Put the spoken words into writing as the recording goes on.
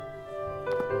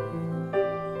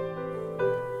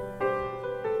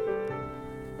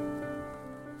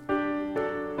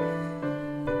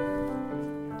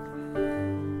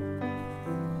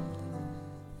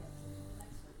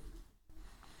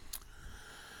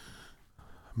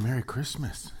Merry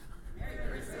Christmas. Merry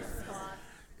Christmas, Scott.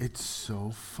 It's so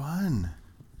fun.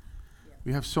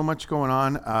 We have so much going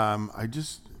on. I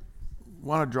just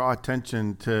want to draw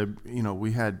attention to,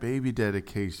 we had baby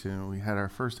dedication. We had our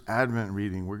first Advent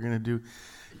reading. We're going to do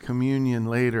communion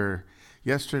later.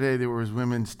 Yesterday there was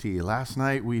women's tea. Last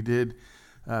night we did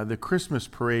the Christmas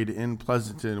parade in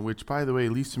Pleasanton, which, by the way,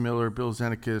 Lisa Miller, Bill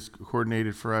Zenekas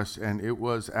coordinated for us, and it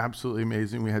was absolutely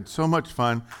amazing. We had so much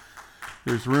fun.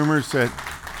 There's rumors that,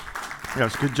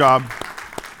 yes, good job.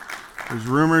 There's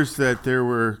rumors that there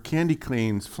were candy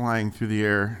canes flying through the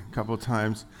air a couple of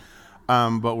times,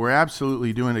 but we're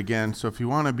absolutely doing it again. So if you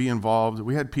want to be involved,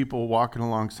 we had people walking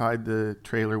alongside the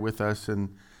trailer with us,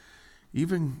 and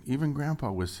even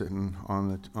Grandpa was sitting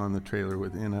on the trailer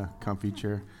within a comfy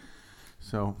chair.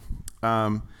 So,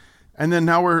 and then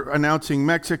now we're announcing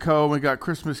Mexico. We got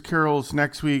Christmas carols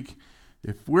next week.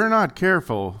 If we're not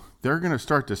careful, they're going to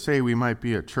start to say we might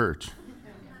be a church.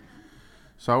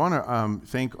 So I want to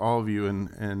thank all of you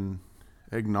and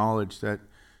acknowledge that,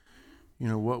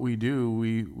 what we do,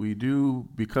 we do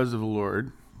because of the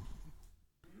Lord,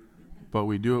 but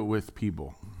we do it with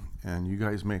people. And you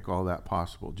guys make all that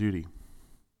possible. Judy.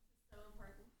 So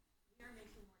important. We are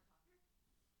making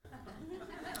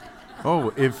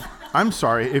more coffee. I'm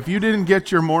sorry, if you didn't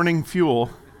get your morning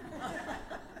fuel,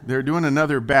 they're doing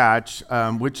another batch,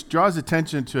 which draws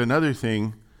attention to another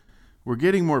thing. We're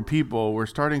getting more people. We're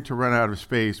starting to run out of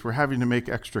space. We're having to make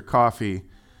extra coffee.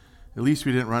 At least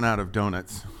we didn't run out of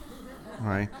donuts,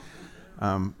 right?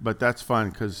 But that's fun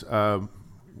because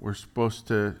we're supposed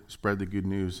to spread the good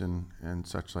news and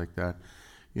such like that.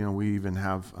 We even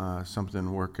have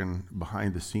something working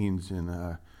behind the scenes in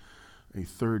a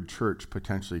third church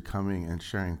potentially coming and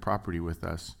sharing property with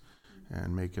us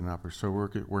and making up. So we're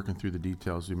working through the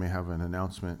details. We may have an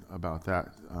announcement about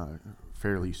that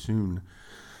fairly soon.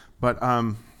 But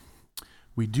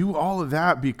we do all of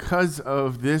that because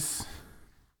of this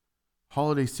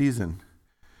holiday season.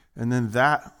 And then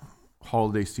that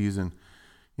holiday season,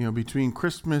 between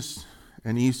Christmas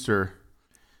and Easter,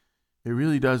 it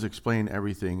really does explain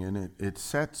everything. And it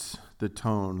sets the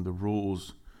tone, the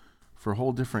rules for a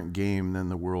whole different game than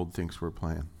the world thinks we're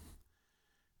playing.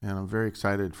 And I'm very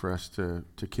excited for us to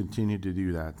continue to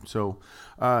do that. So,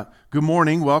 good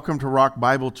morning. Welcome to Rock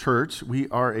Bible Church. We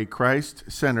are a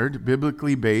Christ-centered,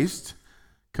 biblically based,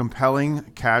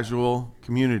 compelling, casual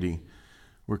community.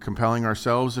 We're compelling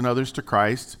ourselves and others to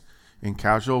Christ in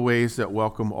casual ways that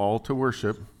welcome all to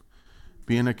worship,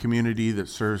 being a community that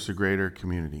serves the greater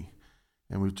community.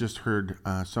 And we've just heard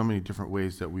so many different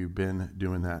ways that we've been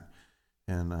doing that.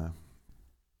 And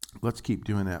let's keep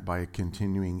doing that by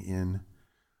continuing in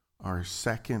our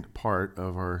second part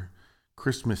of our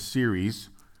Christmas series,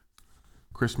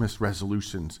 Christmas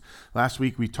resolutions. Last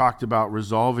week we talked about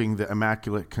resolving the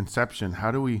Immaculate Conception.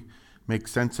 How do we make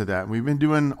sense of that? We've been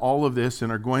doing all of this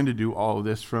and are going to do all of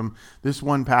this from this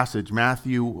one passage,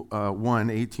 Matthew 1,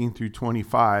 18 through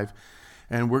 25.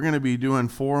 And we're going to be doing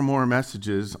 4 more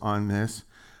messages on this.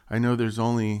 I know there's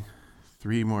only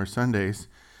 3 more Sundays,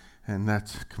 and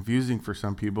that's confusing for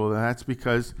some people. That's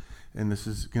because, and this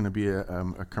is going to be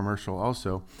a commercial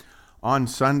also, on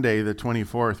Sunday the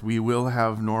 24th, we will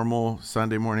have normal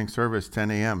Sunday morning service, 10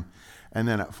 a.m. And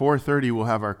then at 4:30, we'll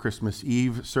have our Christmas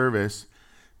Eve service.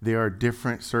 They are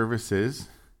different services,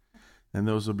 and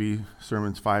those will be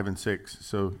sermons 5 and 6.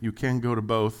 So you can go to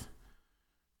both.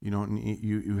 You don't need,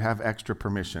 you have extra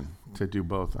permission to do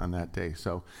both on that day.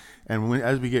 So, and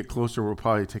as we get closer, we'll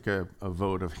probably take a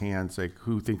vote of hands, like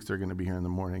who thinks they're going to be here in the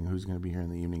morning, who's going to be here in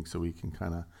the evening, so we can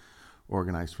kind of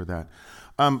organized for that.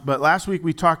 But last week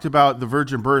we talked about the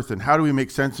virgin birth and how do we make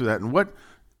sense of that and what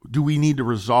do we need to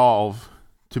resolve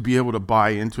to be able to buy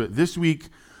into it. This week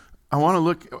I want to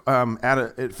look at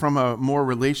it from a more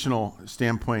relational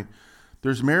standpoint.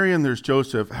 There's Mary and there's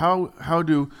Joseph. How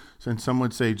do, since some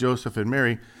would say Joseph and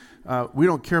Mary, we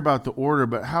don't care about the order,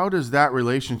 but how does that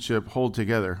relationship hold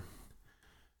together?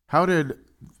 How did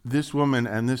this woman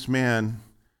and this man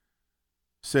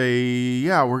say,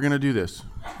 yeah, we're going to do this.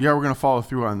 Yeah, we're going to follow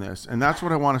through on this. And that's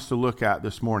what I want us to look at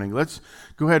this morning. Let's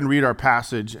go ahead and read our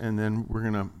passage, and then we're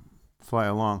going to fly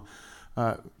along.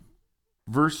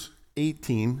 Verse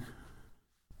 18,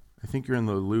 I think you're in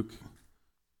the Luke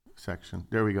section.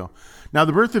 There we go. Now,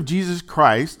 the birth of Jesus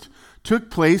Christ took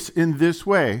place in this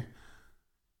way.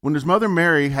 When his mother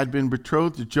Mary had been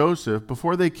betrothed to Joseph,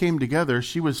 before they came together,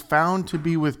 she was found to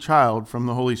be with child from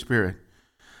the Holy Spirit.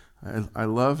 I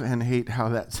love and hate how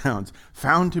that sounds.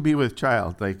 Found to be with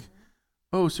child. Like,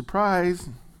 oh, surprise.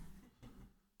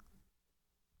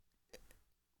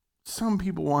 Some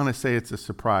people want to say it's a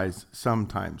surprise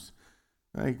sometimes.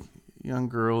 Like young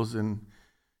girls and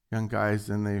young guys,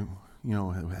 and they,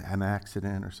 have an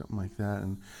accident or something like that.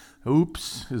 And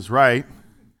oops is right.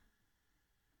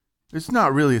 It's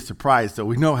not really a surprise, though.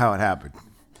 We know how it happened.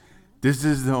 This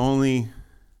is the only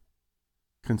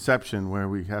conception where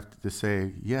we have to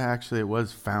say, yeah, actually it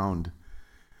was found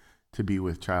to be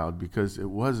with child, because it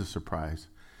was a surprise.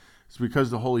 It's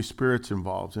because the Holy Spirit's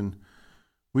involved, and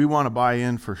we want to buy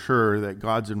in for sure that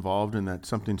God's involved and that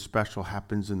something special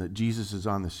happens and that Jesus is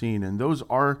on the scene. And those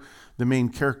are the main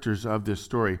characters of this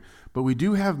story. But we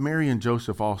do have Mary and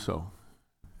Joseph also.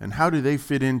 And how do they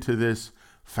fit into this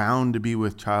found to be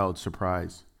with child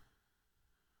surprise?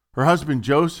 Her husband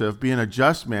Joseph, being a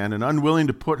just man and unwilling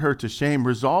to put her to shame,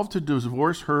 resolved to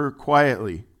divorce her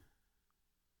quietly.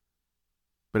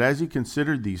 But as he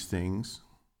considered these things,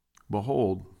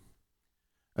 behold,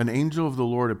 an angel of the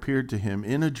Lord appeared to him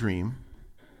in a dream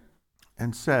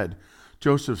and said,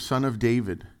 Joseph, son of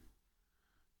David,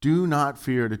 do not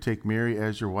fear to take Mary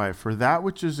as your wife, for that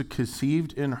which is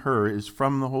conceived in her is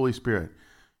from the Holy Spirit.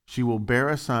 She will bear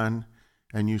a son,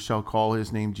 and you shall call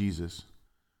his name Jesus,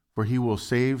 for he will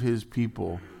save his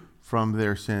people from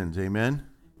their sins. Amen?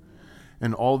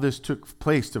 And all this took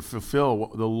place to fulfill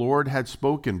what the Lord had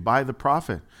spoken by the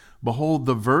prophet. Behold,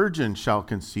 the virgin shall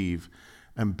conceive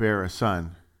and bear a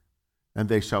son, and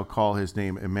they shall call his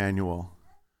name Emmanuel.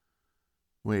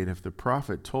 Wait, if the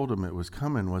prophet told him it was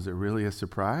coming, was it really a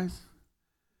surprise?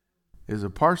 It was a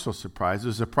partial surprise. It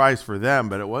was a surprise for them,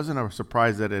 but it wasn't a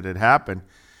surprise that it had happened.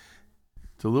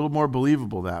 It's a little more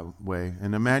believable that way.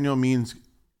 And Emmanuel means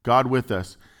God with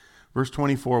us. Verse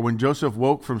 24, when Joseph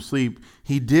woke from sleep,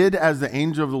 he did as the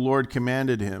angel of the Lord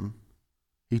commanded him.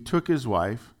 He took his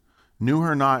wife, knew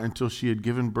her not until she had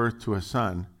given birth to a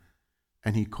son,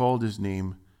 and he called his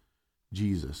name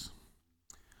Jesus.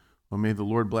 Well, may the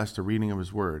Lord bless the reading of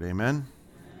his word. Amen?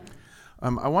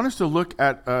 I want us to look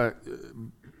at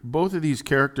both of these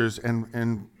characters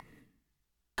and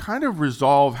kind of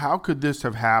resolve how could this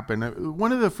have happened.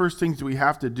 One of the first things we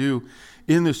have to do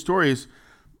in this story is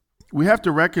we have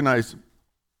to recognize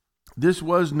this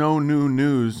was no new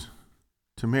news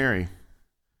to Mary.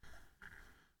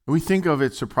 We think of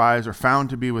it surprise or found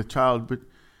to be with child, but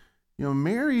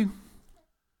Mary,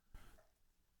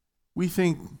 we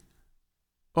think,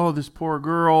 oh, this poor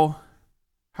girl,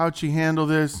 how'd she handle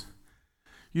this?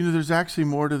 There's actually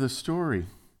more to the story.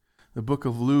 The book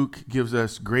of Luke gives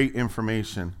us great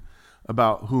information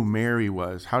about who Mary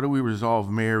was. How do we resolve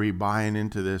Mary buying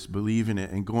into this, believing it,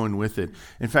 and going with it?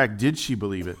 In fact, did she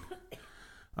believe it?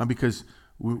 Because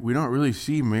we don't really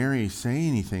see Mary say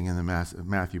anything in the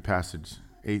Matthew passage,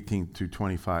 18 through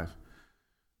 25,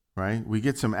 right? We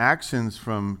get some actions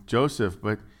from Joseph,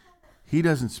 but he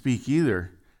doesn't speak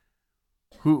either.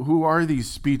 Who are these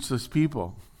speechless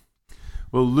people?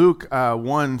 Well, Luke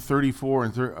 1, 34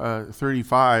 and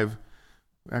 35,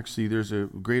 actually there's a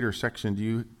greater section.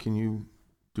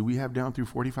 Do we have down through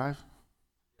 45?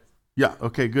 Yeah,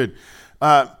 okay, good.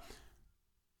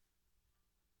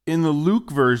 In the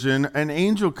Luke version, an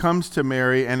angel comes to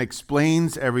Mary and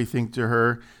explains everything to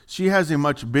her. She has a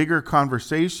much bigger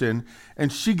conversation,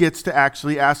 and she gets to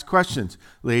actually ask questions.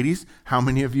 Ladies, how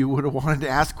many of you would have wanted to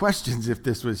ask questions if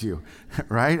this was you?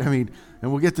 Right? And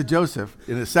we'll get to Joseph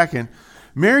in a second.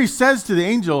 Mary says to the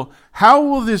angel, how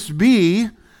will this be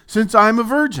since I'm a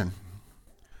virgin?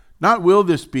 Not will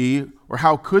this be or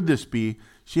how could this be.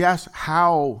 She asks,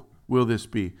 how will this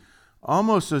be?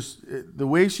 Almost the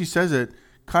way she says it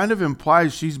kind of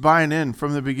implies she's buying in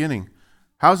from the beginning.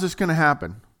 How's this going to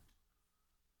happen?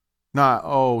 Not,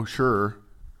 oh, sure,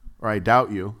 or I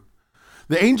doubt you.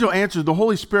 The angel answered, the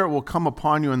Holy Spirit will come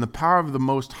upon you, and the power of the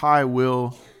Most High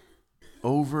will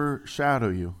overshadow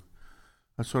you.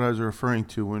 That's what I was referring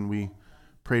to when we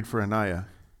prayed for Anaya.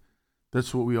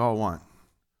 That's what we all want.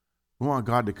 We want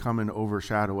God to come and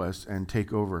overshadow us and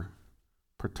take over,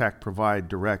 protect, provide,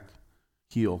 direct,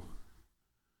 heal.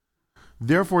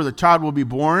 Therefore, the child will be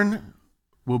born,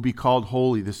 will be called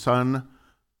holy, the Son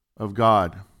of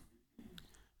God.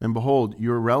 And behold,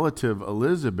 your relative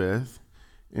Elizabeth,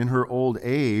 in her old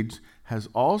age, has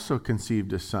also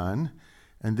conceived a son,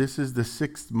 and this is the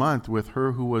 6th month with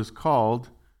her who was called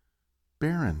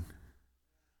barren.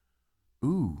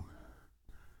 Ooh.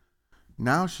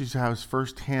 Now she has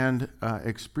firsthand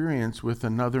experience with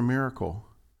another miracle.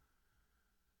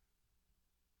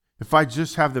 If I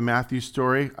just have the Matthew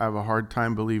story, I have a hard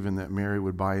time believing that Mary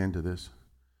would buy into this.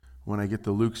 When I get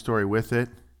the Luke story with it,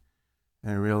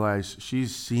 and I realize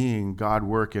she's seeing God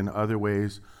work in other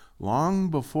ways long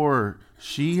before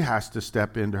she has to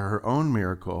step into her own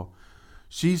miracle.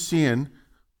 She's seeing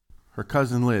her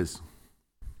cousin Liz.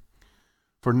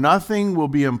 For nothing will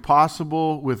be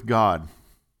impossible with God.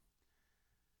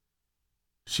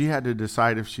 She had to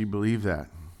decide if she believed that.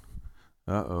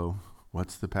 Uh-oh,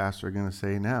 what's the pastor going to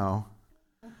say now?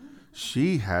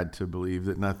 She had to believe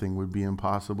that nothing would be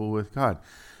impossible with God.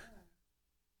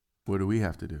 What do we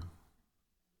have to do?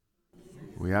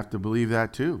 We have to believe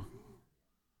that too.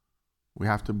 We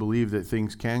have to believe that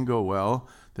things can go well,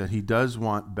 that he does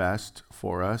want best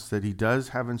for us, that he does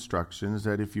have instructions,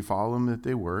 that if you follow them, that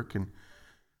they work. And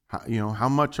how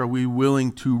much are we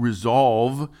willing to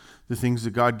resolve the things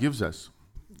that God gives us?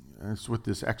 That's what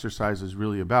this exercise is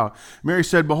really about. Mary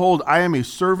said, "Behold, I am a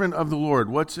servant of the Lord."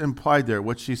 What's implied there?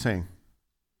 What's she saying?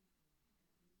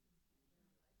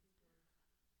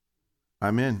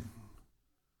 I'm in.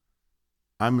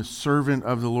 I'm a servant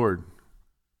of the Lord.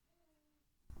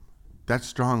 That's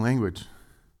strong language.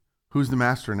 Who's the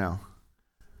master now?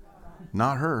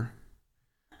 Not her.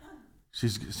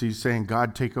 She's saying,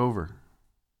 God, take over.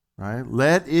 Right?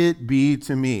 Let it be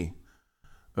to me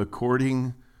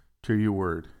according to your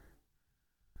word.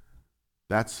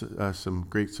 That's some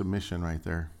great submission right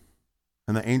there.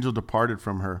 And the angel departed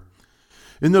from her.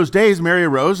 In those days, Mary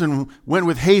arose and went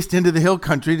with haste into the hill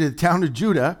country to the town of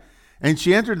Judah, and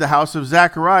she entered the house of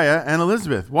Zechariah and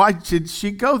Elizabeth. Why did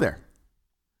she go there?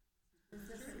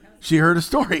 She heard a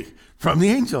story from the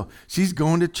angel. She's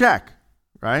going to check,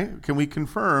 right? Can we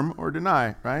confirm or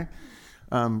deny, right?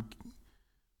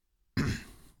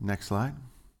 Next slide.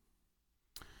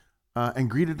 And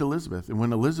greeted Elizabeth. And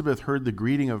when Elizabeth heard the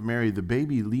greeting of Mary, the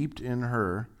baby leaped in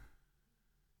her,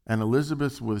 and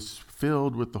Elizabeth was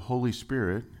filled with the Holy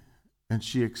Spirit, and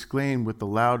she exclaimed with a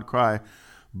loud cry,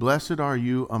 "Blessed are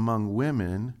you among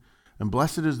women, and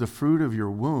blessed is the fruit of your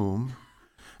womb.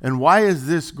 And why is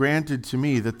this granted to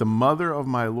me, that the mother of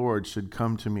my Lord should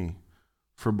come to me?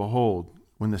 For behold,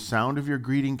 when the sound of your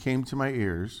greeting came to my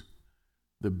ears,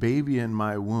 the baby in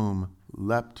my womb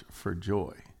leapt for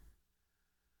joy."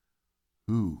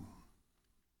 Ooh.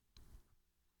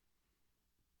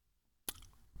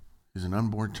 Is an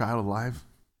unborn child alive?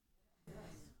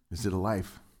 Is it a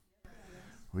life?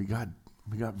 We got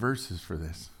verses for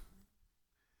this.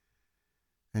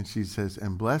 And she says,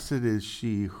 and blessed is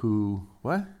she who,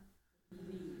 what?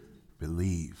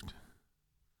 Believed.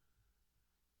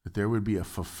 That there would be a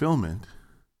fulfillment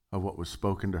of what was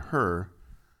spoken to her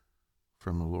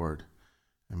from the Lord.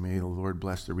 And may the Lord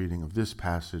bless the reading of this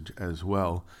passage as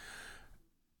well.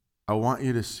 I want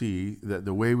you to see that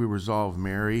the way we resolve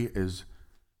Mary is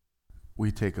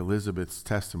we take Elizabeth's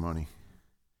testimony.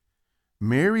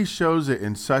 Mary shows it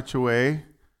in such a way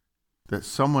that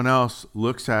someone else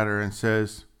looks at her and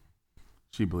says,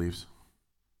 she believes.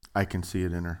 I can see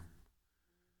it in her.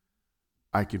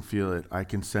 I can feel it. I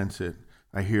can sense it.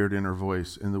 I hear it in her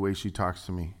voice, in the way she talks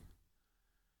to me.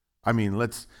 I mean,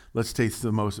 let's take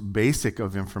the most basic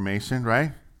of information,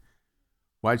 right?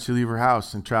 Why'd she leave her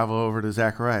house and travel over to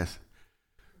Zacharias?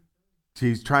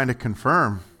 She's trying to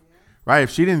confirm, right? If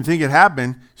she didn't think it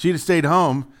happened, she'd have stayed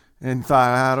home and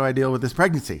thought, how do I deal with this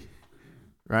pregnancy,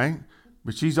 right?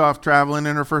 But she's off traveling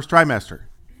in her first trimester.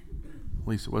 At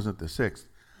least it wasn't the sixth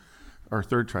or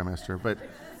third trimester, but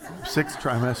sixth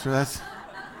trimester,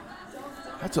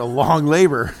 that's a long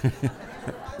labor.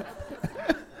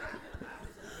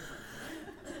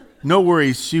 No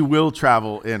worries, she will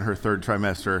travel in her third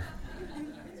trimester.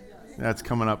 That's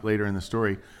coming up later in the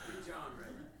story.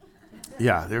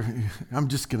 Yeah, I'm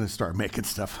just going to start making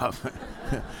stuff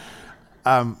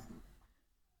up.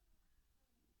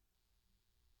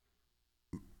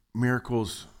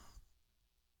 Miracles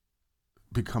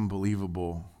become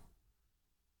believable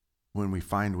when we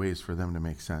find ways for them to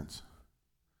make sense.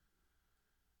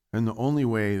 And the only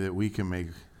way that we can make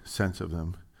sense of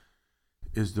them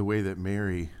is the way that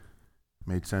Mary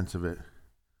made sense of it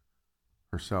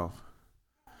herself.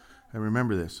 And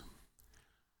remember this,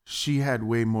 she had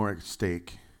way more at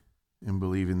stake in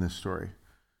believing this story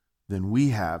than we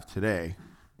have today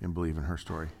in believing her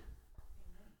story.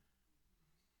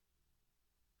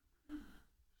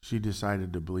 She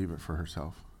decided to believe it for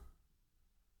herself.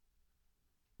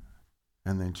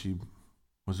 And then she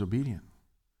was obedient.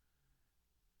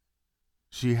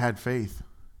 She had faith.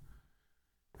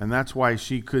 And that's why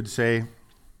she could say,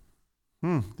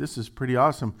 this is pretty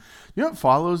awesome. You know what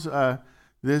follows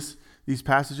these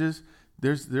passages?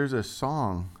 There's a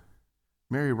song.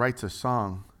 Mary writes a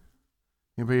song.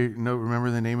 Anybody remember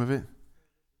the name of it?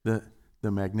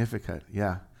 The Magnificat,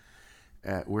 yeah.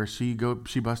 Where she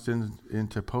busts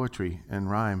into poetry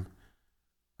and rhyme.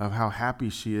 of how happy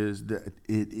she is that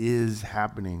it is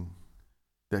happening,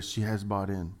 that she has bought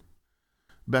in.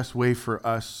 Best way for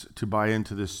us to buy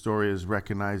into this story is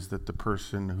recognize that the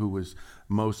person who was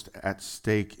most at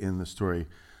stake in the story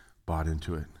bought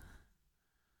into it.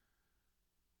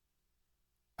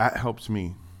 That helps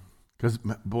me. Because,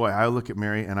 boy, I look at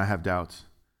Mary and I have doubts.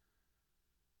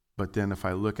 But then if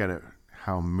I look at it,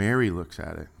 how Mary looks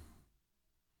at it,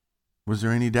 was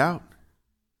there any doubt?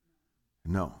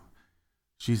 No.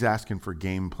 She's asking for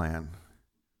game plan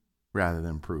rather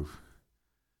than proof.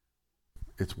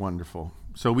 It's wonderful.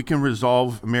 So we can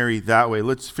resolve Mary that way.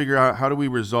 Let's figure out, how do we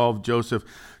resolve Joseph?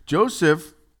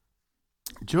 Joseph,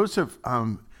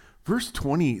 verse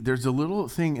 20, there's a little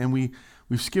thing, and we've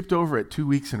skipped over it 2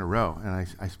 weeks in a row, and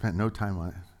I spent no time on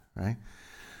it, right?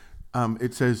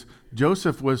 It says,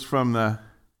 Joseph was from the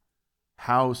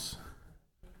house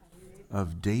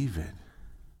of David.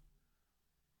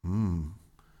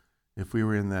 If we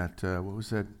were in that, what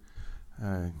was that,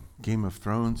 Game of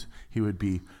Thrones, he would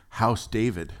be House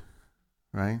David,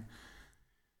 right?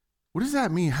 What does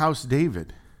that mean, House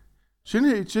David?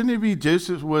 Shouldn't it be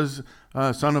Joseph was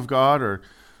son of God, or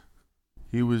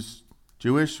he was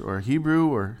Jewish or Hebrew,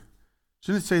 or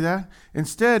shouldn't it say that?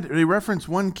 Instead, they reference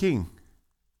one king,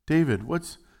 David.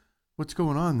 What's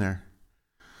going on there?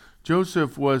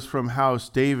 Joseph was from House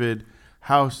David.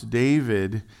 House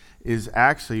David is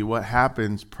actually what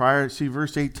happens prior. See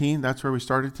verse 18, that's where we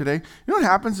started today. You know what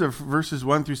happens of verses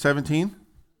 1 through 17?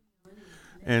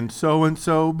 And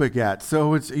so begat.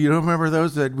 So it's, you don't remember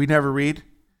those that we never read?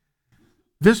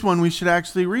 This one we should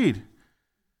actually read,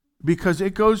 because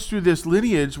it goes through this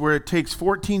lineage where it takes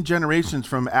 14 generations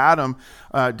from Adam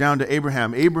down to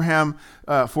Abraham. Abraham,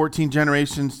 14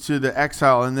 generations to the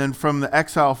exile, and then from the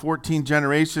exile, 14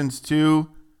 generations to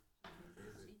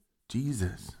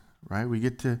Jesus, right? We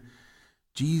get to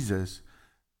Jesus.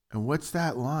 And what's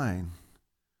that line?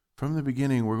 From the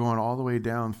beginning, we're going all the way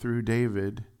down through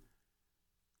David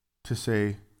to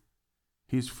say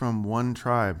he's from one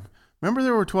tribe. Remember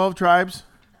there were 12 tribes?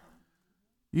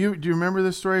 Do you remember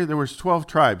this story? There was 12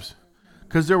 tribes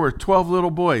because there were 12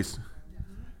 little boys,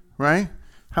 right?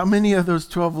 How many of those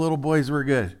 12 little boys were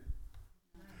good?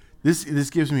 This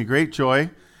gives me great joy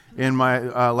in my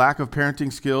lack of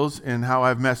parenting skills and how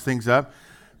I've messed things up,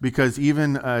 because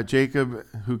even Jacob,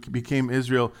 who became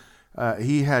Israel,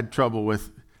 he had trouble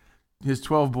with his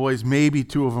 12 boys. Maybe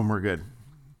 2 of them were good,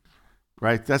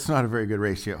 right? That's not a very good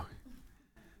ratio.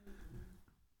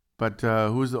 But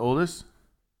who was the oldest?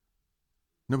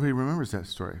 Nobody remembers that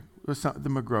story. The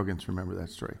McGrogans remember that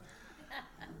story.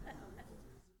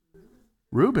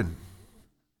 Reuben,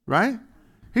 right?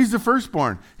 He's the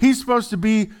firstborn. He's supposed to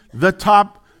be the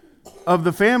top of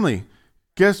the family.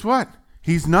 Guess what?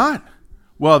 He's not.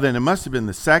 Well, then it must have been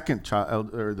the second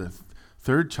child or the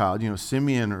third child,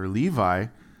 Simeon or Levi.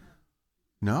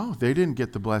 No, they didn't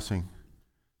get the blessing.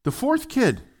 The fourth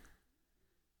kid.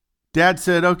 Dad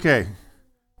said, okay,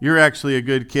 you're actually a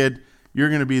good kid. You're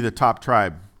going to be the top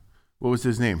tribe. What was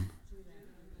his name?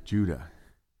 Judah.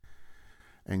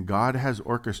 And God has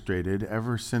orchestrated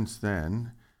ever since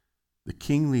then, the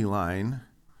kingly line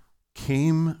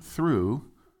came through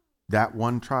that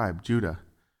one tribe, Judah.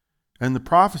 And the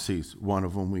prophecies, one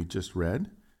of them we just read,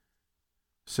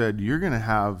 said you're going to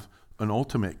have an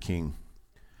ultimate king,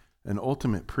 an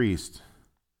ultimate priest,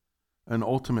 an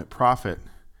ultimate prophet.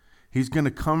 He's going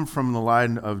to come from the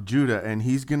line of Judah, and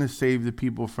he's going to save the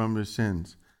people from their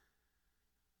sins.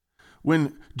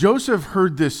 When Joseph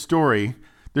heard this story,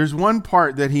 there's one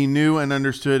part that he knew and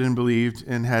understood and believed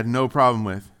and had no problem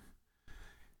with.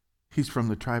 He's from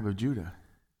the tribe of Judah.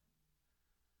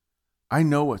 I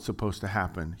know what's supposed to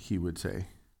happen, he would say.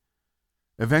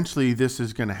 Eventually, this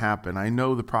is going to happen. I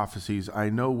know the prophecies. I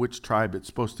know which tribe it's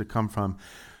supposed to come from.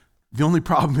 The only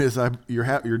problem is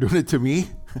you're doing it to me.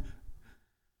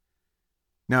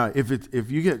 Now,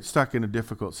 if you get stuck in a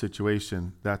difficult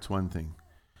situation, that's one thing.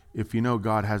 If you know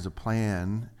God has a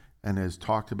plan and has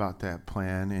talked about that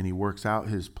plan and he works out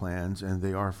his plans and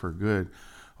they are for good,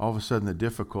 all of a sudden the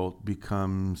difficult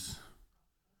becomes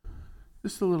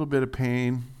just a little bit of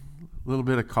pain, a little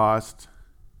bit of cost,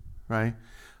 right?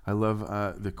 I love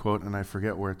the quote, and I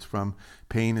forget where it's from.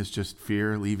 Pain is just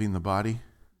fear leaving the body.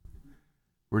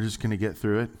 We're just going to get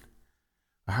through it.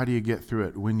 How do you get through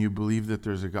it? When you believe that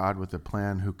there's a God with a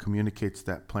plan who communicates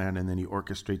that plan, and then he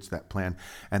orchestrates that plan.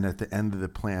 And at the end of the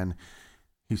plan,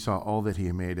 he saw all that he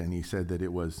had made, and he said that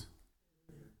it was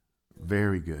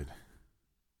very good.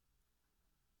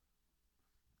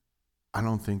 I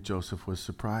don't think Joseph was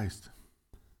surprised.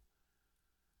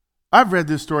 I've read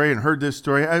this story and heard this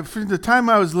story from the time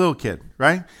I was a little kid,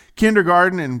 right?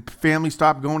 Kindergarten, and family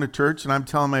stopped going to church, and I'm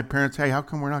telling my parents, hey, how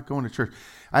come we're not going to church?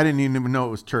 I didn't even know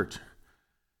it was church.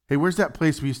 Hey, where's that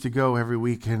place we used to go every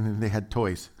weekend and they had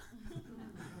toys?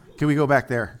 Can we go back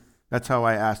there? That's how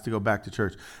I asked to go back to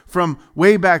church. From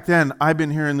way back then, I've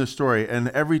been hearing this story, and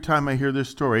every time I hear this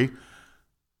story,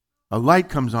 a light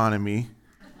comes on in me.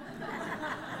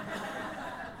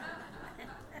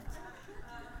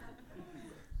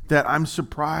 That I'm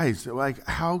surprised. Like,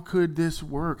 how could this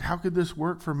work? How could this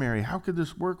work for Mary? How could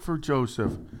this work for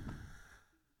Joseph?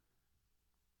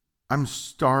 I'm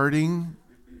starting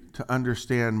to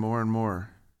understand more and more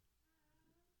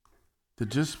that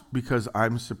just because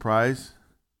I'm surprised,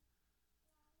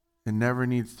 it never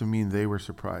needs to mean they were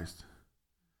surprised.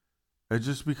 That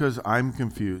just because I'm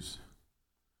confused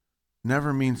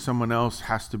never means someone else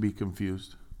has to be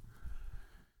confused.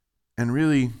 And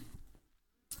really,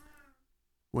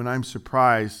 when I'm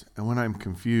surprised and when I'm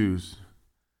confused,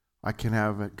 I can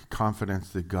have a confidence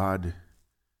that God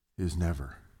is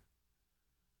never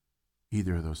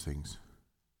either of those things.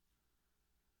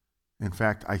 In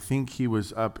fact, I think he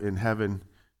was up in heaven.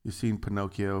 You've seen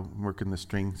Pinocchio working the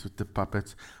strings with the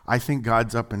puppets. I think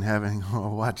God's up in heaven.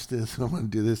 Oh, watch this. I'm going to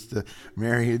do this to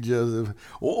Mary and Joseph.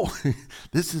 Oh,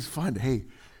 this is fun. Hey,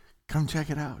 come check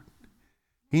it out.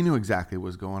 He knew exactly what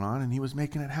was going on, and he was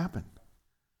making it happen.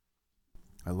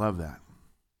 I love that.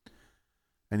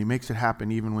 And he makes it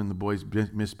happen even when the boys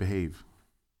misbehave.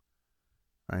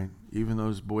 Right? Even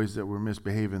those boys that were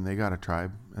misbehaving, they got a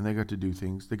tribe, and they got to do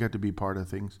things. They got to be part of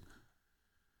things.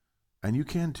 And you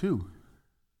can too.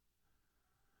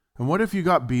 And what if you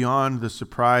got beyond the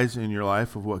surprise in your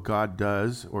life of what God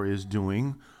does or is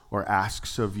doing or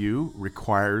asks of you,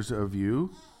 requires of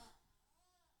you,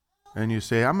 and you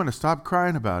say, I'm going to stop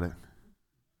crying about it.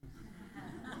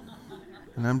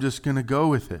 And I'm just going to go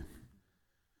with it.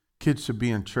 Kids should be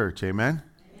in church, amen?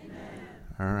 Amen?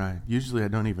 All right. Usually I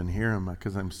don't even hear them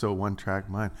because I'm so one-track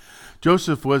mind.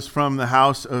 Joseph was from the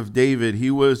house of David. He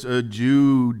was a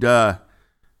Judah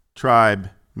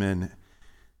tribeman.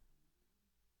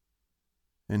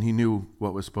 And he knew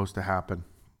what was supposed to happen.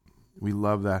 We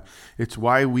love that. It's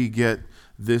why we get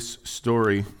this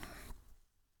story.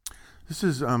 This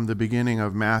is the beginning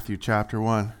of Matthew chapter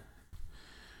 1.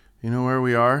 You know where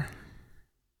we are?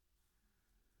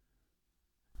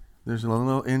 There's a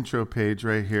little intro page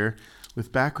right here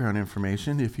with background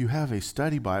information. If you have a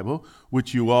study Bible,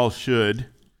 which you all should,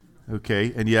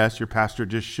 okay, and yes, your pastor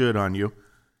just should on you,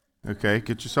 okay,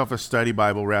 get yourself a study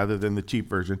Bible rather than the cheap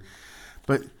version.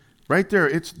 But right there,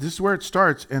 this is where it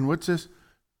starts. And what's this?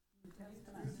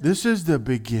 This is the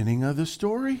beginning of the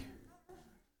story.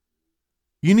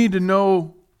 You need to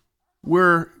know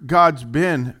where God's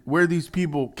been, where these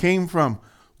people came from.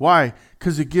 Why?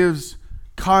 Because it gives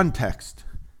context.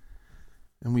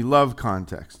 And we love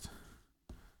context.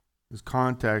 This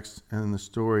context and the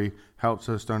story helps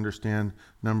us to understand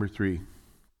number 3.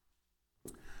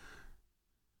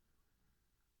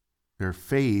 Their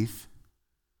faith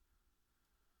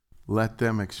let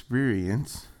them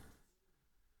experience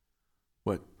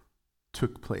what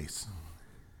took place.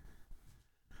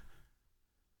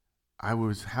 I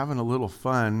was having a little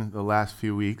fun the last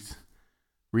few weeks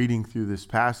reading through this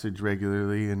passage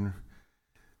regularly, and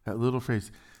that little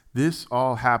phrase, this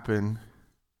all happened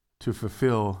to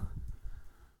fulfill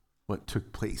what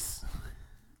took place.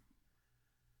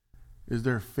 Is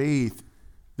their faith,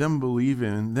 them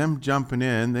believing, them jumping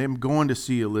in, them going to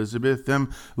see Elizabeth,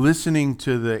 them listening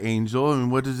to the angel, and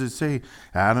what does it say?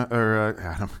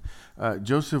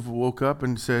 Joseph woke up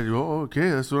and said, "Oh, okay,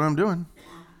 that's what I'm doing."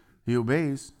 He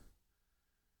obeys.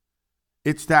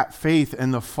 It's that faith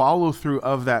and the follow through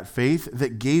of that faith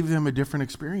that gave them a different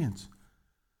experience.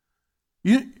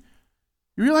 You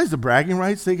realize the bragging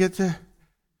rights they get to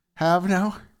have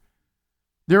now?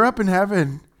 They're up in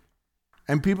heaven,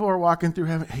 and people are walking through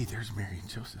heaven. Hey, there's Mary and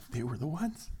Joseph. They were the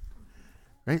ones.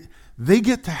 Right? They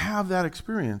get to have that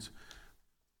experience.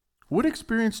 What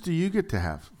experience do you get to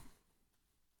have?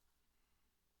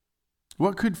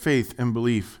 What could faith and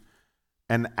belief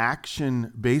and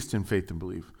action based in faith and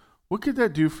belief, what could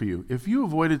that do for you? If you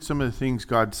avoided some of the things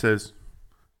God says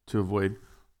to avoid,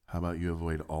 how about you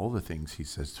avoid all the things he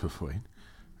says to avoid?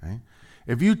 Right?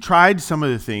 If you tried some of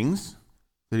the things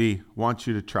that he wants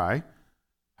you to try,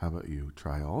 how about you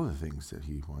try all the things that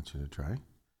he wants you to try?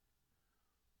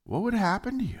 What would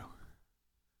happen to you?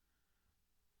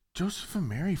 Joseph and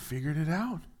Mary figured it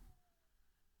out.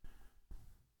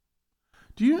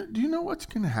 Do you know what's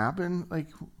going to happen like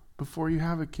before you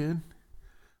have a kid?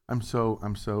 I'm so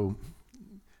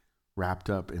wrapped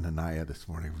up in Anaya this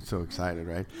morning. I'm so excited,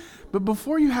 right? But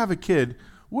before you have a kid,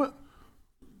 what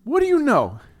What do you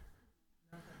know?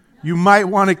 You might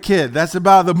want a kid. That's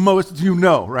about the most you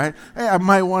know, right? Hey, I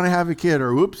might want to have a kid,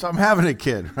 or oops, I'm having a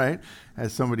kid, right?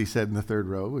 As somebody said in the third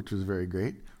row, which was very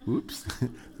great. Oops,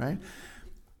 right?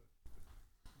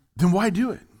 Then why do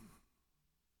it?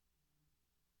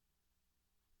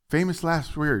 Famous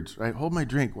last words, right? Hold my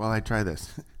drink while I try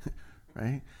this,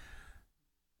 right?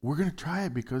 We're going to try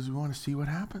it because we want to see what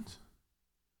happens.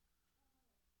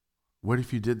 What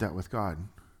if you did that with God?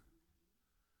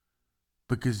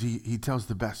 Because he tells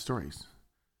the best stories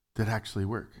that actually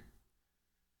work.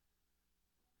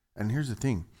 And here's the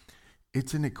thing.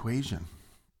 It's an equation.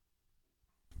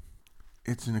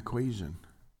 It's an equation.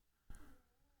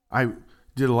 I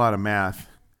did a lot of math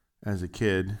as a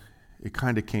kid. It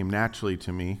kind of came naturally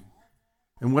to me.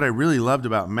 And what I really loved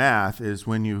about math is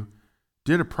when you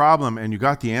did a problem and you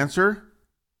got the answer,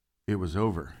 it was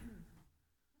over.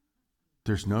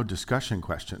 There's no discussion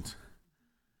questions.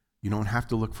 You don't have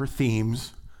to look for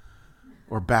themes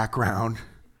or background.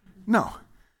 No.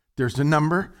 There's a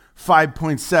number,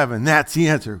 5.7. That's the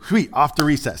answer. Sweet, off to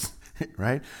recess,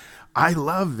 right? I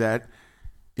love that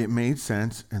it made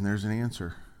sense and there's an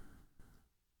answer.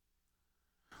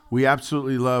 We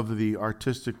absolutely love the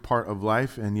artistic part of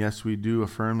life, and yes, we do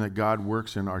affirm that God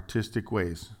works in artistic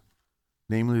ways.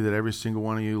 Namely, that every single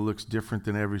one of you looks different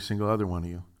than every single other one of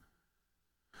you.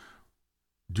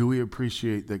 Do we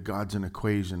appreciate that God's an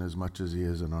equation as much as he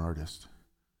is an artist?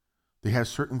 He has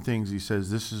certain things he says,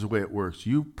 this is the way it works.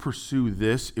 You pursue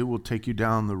this, it will take you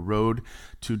down the road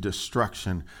to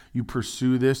destruction. You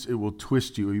pursue this, it will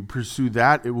twist you. You pursue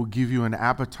that, it will give you an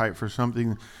appetite for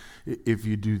something. If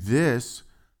you do this,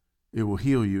 it will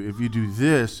heal you. If you do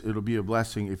this, it'll be a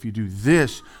blessing. If you do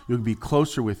this, you'll be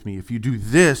closer with me. If you do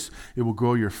this, it will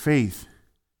grow your faith.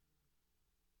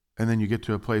 And then you get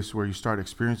to a place where you start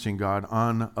experiencing God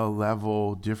on a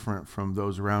level different from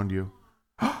those around you.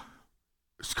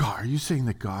 Scott, are you saying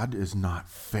that God is not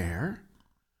fair?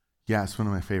 Yeah, it's one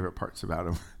of my favorite parts about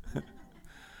him.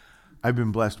 I've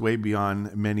been blessed way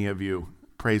beyond many of you.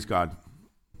 Praise God.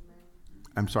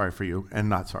 I'm sorry for you and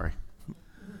not sorry.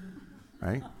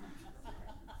 Right?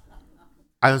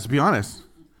 Let's be honest.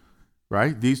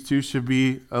 Right? These two should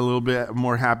be a little bit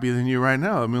more happy than you right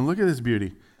now. I mean, look at this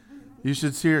beauty. You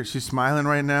should see her. She's smiling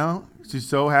right now. She's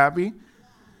so happy.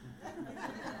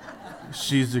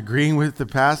 She's agreeing with the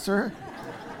pastor.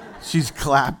 She's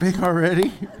clapping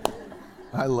already.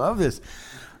 I love this.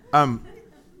 How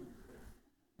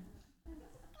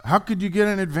could you get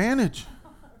an advantage?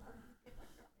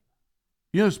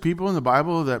 You know, there's people in the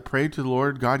Bible that pray to the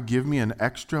Lord, God, give me an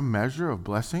extra measure of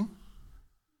blessing.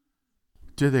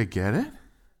 Did they get it?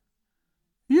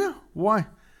 Yeah. Why?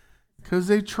 Because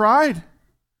they tried.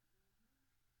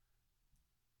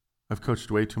 I've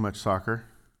coached way too much soccer.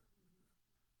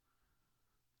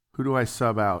 Who do I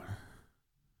sub out?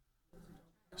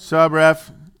 Sub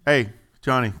ref. Hey,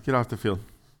 Johnny, get off the field.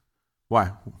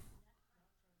 Why?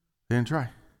 They didn't try.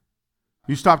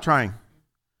 You stop trying.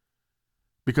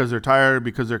 Because they're tired,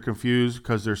 because they're confused,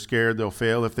 because they're scared they'll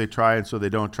fail if they try, and so they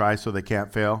don't try so they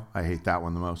can't fail. I hate that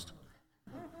one the most.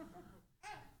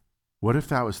 What if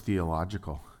that was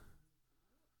theological?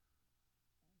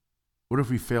 What if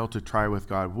we fail to try with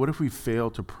God? What if we fail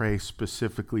to pray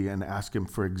specifically and ask him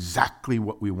for exactly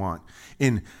what we want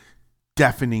in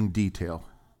deafening detail?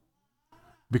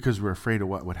 Because we're afraid of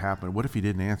what would happen. What if he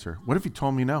didn't answer? What if he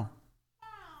told me no?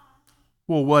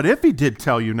 Well, what if he did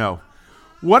tell you no?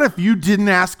 What if you didn't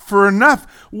ask for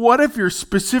enough? What if your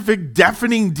specific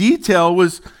deafening detail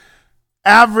was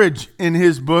average in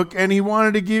his book and he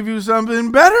wanted to give you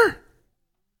something better?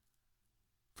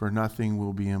 For nothing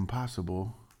will be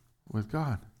impossible with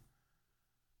God.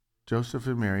 Joseph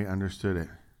and Mary understood it.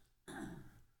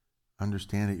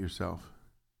 Understand it yourself.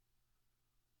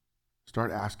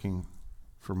 Start asking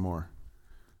for more.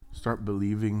 Start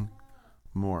believing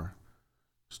more.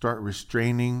 Start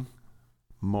restraining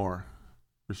more.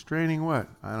 Restraining what?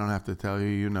 I don't have to tell you,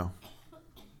 you know.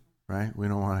 Right? We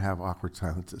don't want to have awkward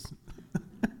silences.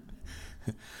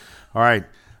 All right.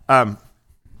 I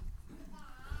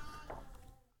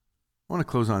want to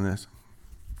close on this.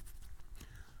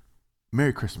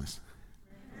 Merry Christmas.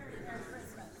 Merry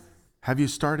Christmas. Have you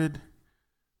started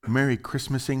Merry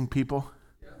Christmasing people?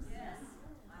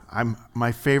 Yes.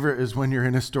 My favorite is when you're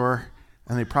in a store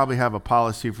and they probably have a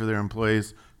policy for their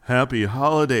employees. Happy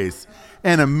holidays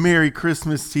and a Merry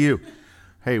Christmas to you.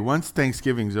 Hey, once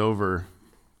Thanksgiving's over,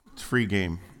 it's free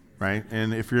game, right?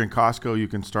 And if you're in Costco, you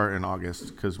can start in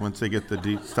August because once they get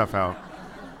the stuff out,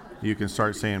 you can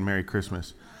start saying Merry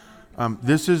Christmas.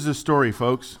 This is the story,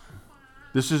 folks.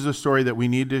 This is a story that we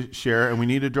need to share and we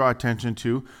need to draw attention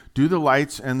to. Do the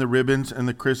lights and the ribbons and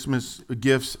the Christmas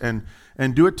gifts and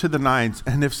do it to the nines.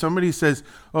 And if somebody says,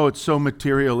 oh, it's so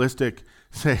materialistic,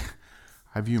 say,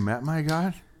 have you met my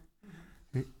God?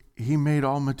 He made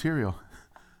all material.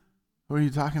 What are you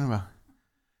talking about?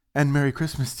 And Merry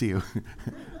Christmas to you,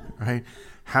 right?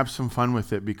 Have some fun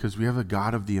with it because we have a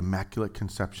God of the Immaculate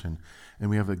Conception and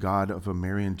we have a God of a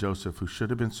Mary and Joseph who should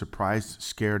have been surprised,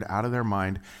 scared out of their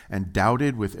mind and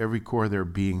doubted with every core of their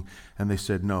being. And they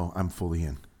said, no, I'm fully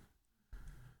in.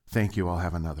 Thank you. I'll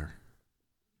have another.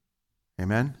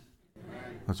 Amen?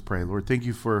 Amen. Let's pray. Lord, thank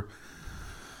you for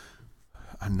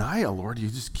Anaya, Lord. You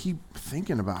just keep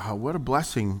thinking about what a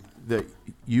blessing that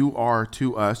you are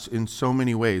to us in so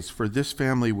many ways. For this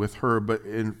family with her, but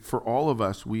for all of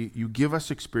us, you give us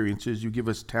experiences, you give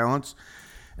us talents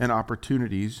and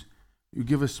opportunities, you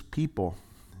give us people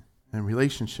and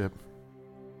relationship.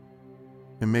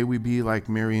 And may we be like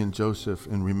Mary and Joseph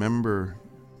and remember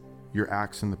your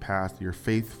acts in the past, your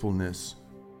faithfulness.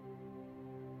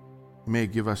 May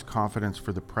it give us confidence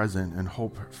for the present and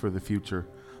hope for the future.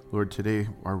 Lord, today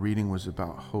our reading was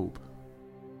about hope,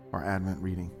 our Advent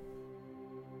reading.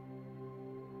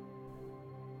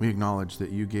 We acknowledge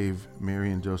that you gave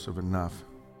Mary and Joseph enough,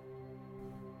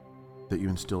 that you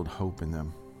instilled hope in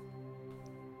them.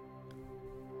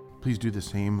 Please do the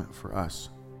same for us.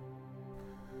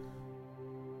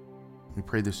 We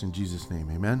pray this in Jesus' name.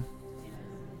 Amen?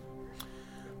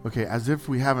 Okay, as if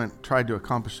we haven't tried to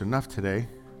accomplish enough today,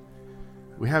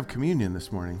 we have communion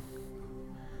this morning.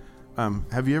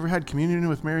 Have you ever had communion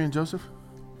with Mary and Joseph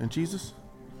and Jesus?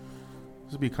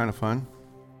 This would be kind of fun.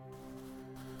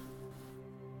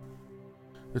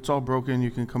 It's all broken. You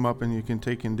can come up and you can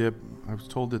take and dip. I was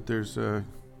told that there's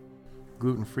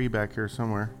gluten-free back here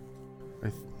somewhere.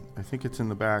 I think it's in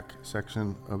the back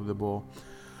section of the bowl.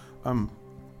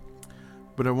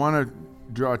 But I want to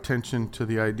draw attention to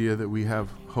the idea that we have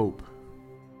hope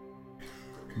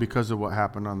because of what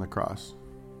happened on the cross.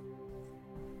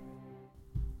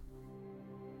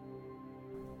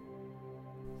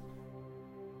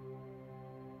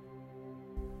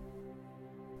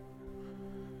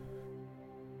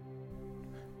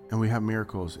 And we have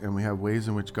miracles, and we have ways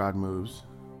in which God moves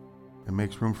and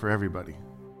makes room for everybody.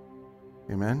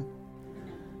 Amen?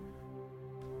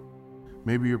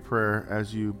 Maybe your prayer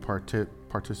as you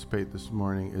participate this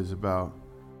morning is about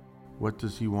what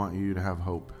does he want you to have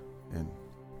hope in?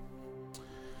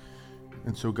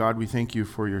 And so, God, we thank you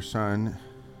for your Son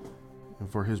and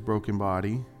for his broken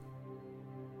body,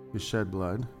 his shed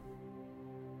blood.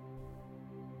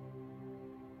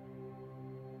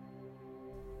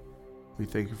 We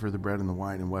thank you for the bread and the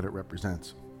wine and what it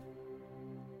represents.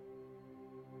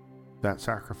 That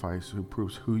sacrifice who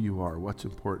proves who you are, what's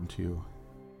important to you,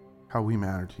 how we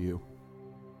matter to you.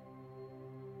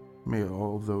 May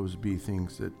all of those be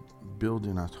things that build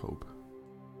in us hope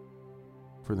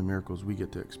for the miracles we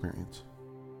get to experience,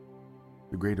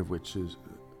 the greatest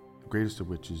of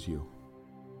which is you.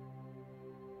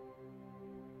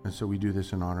 And so we do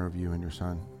this in honor of you and your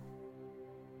Son.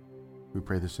 We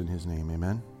pray this in his name.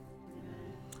 Amen.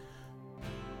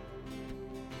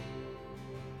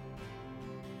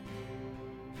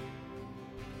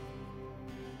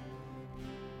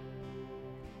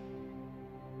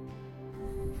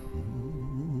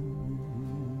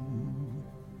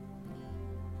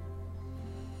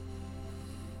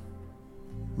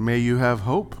 May you have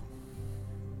hope.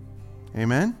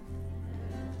 Amen.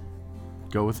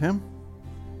 Go with him.